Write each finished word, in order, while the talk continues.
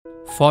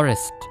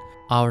Forest,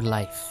 our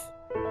life.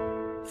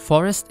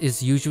 Forest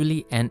is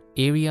usually an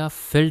area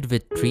filled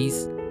with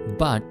trees,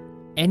 but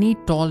any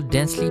tall,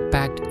 densely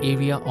packed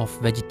area of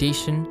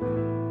vegetation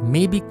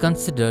may be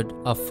considered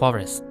a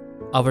forest.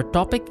 Our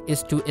topic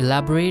is to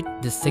elaborate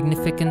the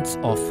significance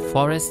of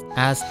forest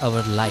as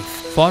our life.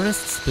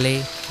 Forests play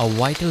a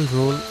vital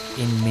role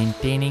in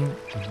maintaining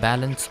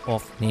balance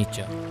of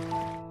nature.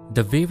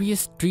 The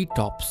various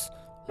treetops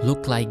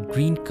look like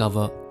green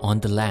cover on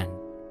the land.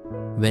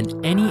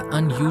 When any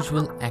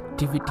unusual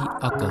activity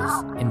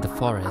occurs in the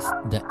forest,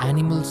 the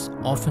animals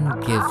often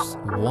gives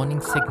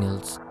warning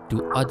signals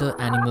to other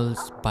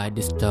animals by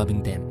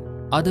disturbing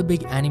them. Other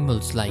big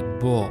animals like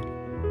boar,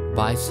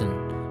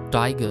 bison,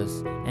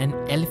 tigers, and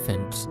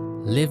elephants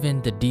live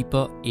in the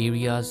deeper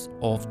areas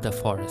of the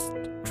forest.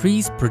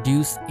 Trees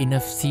produce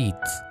enough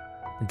seeds.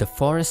 The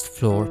forest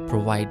floor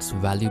provides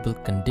valuable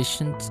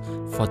conditions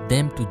for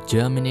them to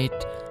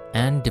germinate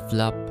and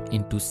develop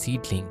into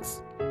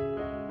seedlings.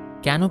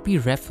 Canopy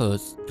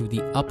refers to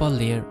the upper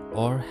layer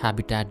or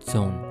habitat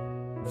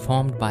zone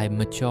formed by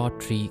mature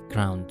tree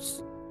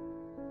crowns.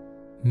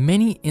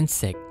 Many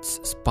insects,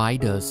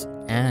 spiders,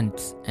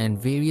 ants, and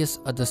various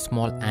other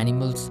small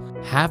animals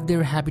have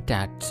their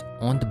habitats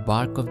on the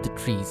bark of the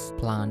trees,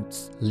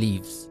 plants,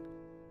 leaves.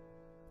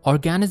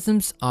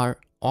 Organisms are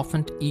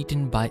often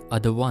eaten by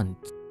other ones.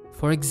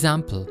 For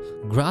example,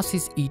 grass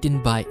is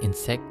eaten by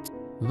insects,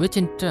 which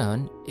in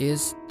turn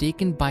is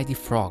taken by the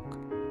frog.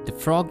 The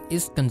frog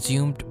is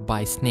consumed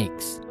by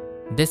snakes.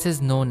 This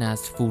is known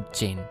as food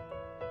chain.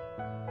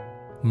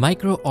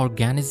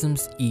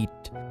 Microorganisms eat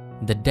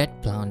the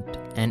dead plant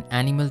and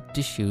animal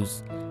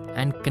tissues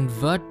and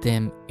convert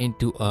them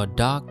into a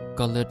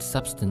dark-colored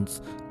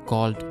substance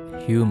called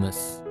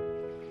humus.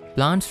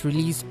 Plants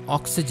release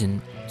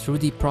oxygen through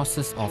the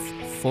process of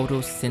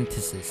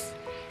photosynthesis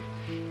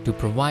to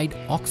provide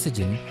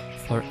oxygen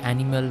for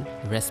animal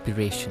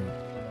respiration.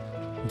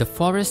 The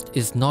forest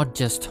is not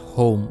just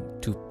home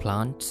to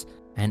plants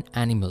and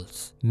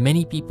animals.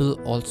 Many people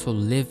also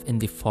live in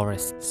the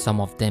forest. Some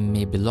of them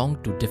may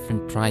belong to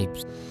different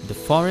tribes. The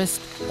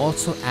forest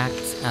also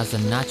acts as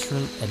a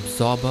natural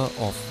absorber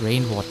of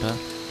rainwater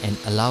and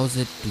allows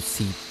it to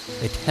seep.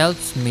 It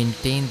helps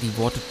maintain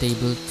the water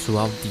table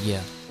throughout the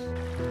year.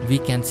 We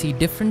can see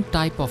different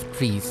types of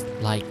trees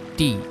like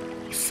tea,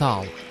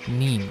 sal,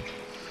 neem,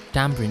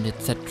 tamarind,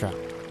 etc.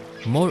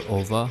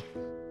 Moreover,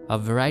 a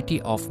variety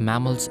of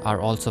mammals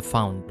are also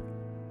found.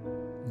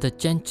 The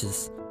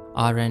Chenches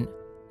are an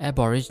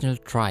aboriginal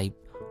tribe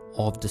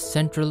of the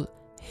central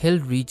hill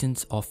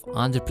regions of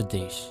Andhra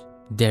Pradesh.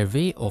 Their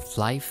way of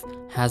life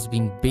has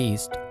been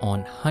based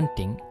on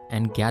hunting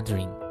and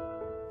gathering.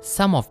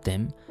 Some of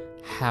them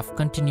have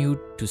continued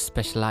to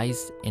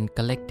specialize in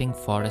collecting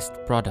forest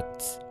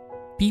products.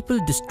 People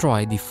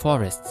destroy the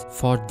forests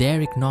for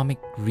their economic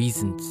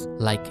reasons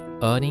like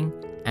earning,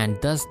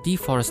 and thus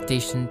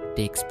deforestation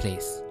takes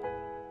place.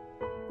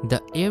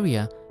 The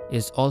area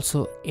is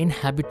also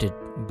inhabited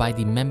by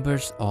the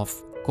members of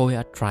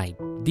Koya tribe.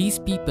 These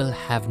people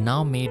have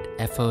now made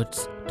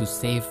efforts to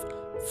save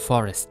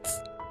forests.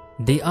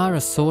 They are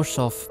a source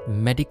of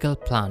medical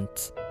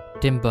plants,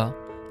 timber,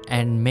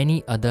 and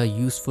many other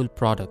useful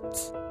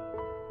products.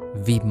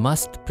 We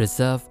must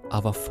preserve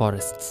our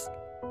forests.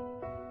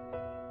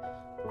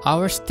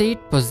 Our state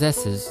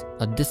possesses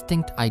a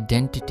distinct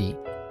identity,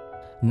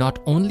 not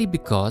only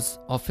because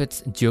of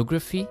its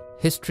geography,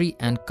 history,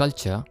 and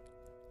culture,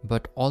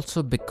 but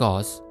also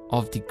because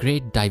of the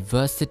great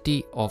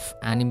diversity of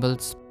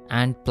animals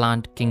and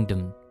plant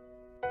kingdom.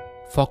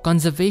 For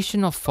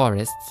conservation of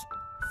forests,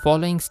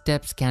 following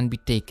steps can be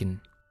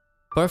taken.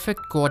 Perfect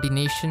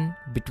coordination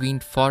between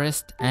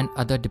forest and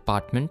other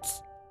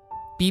departments.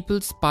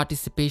 People's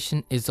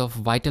participation is of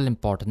vital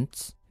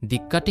importance. The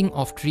cutting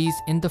of trees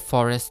in the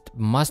forest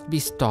must be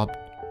stopped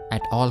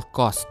at all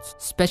costs.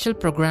 Special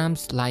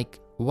programs like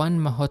Van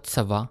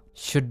Mahotsava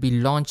should be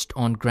launched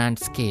on grand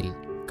scale.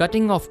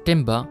 Cutting of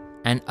timber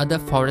and other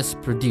forest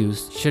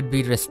produce should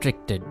be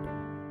restricted.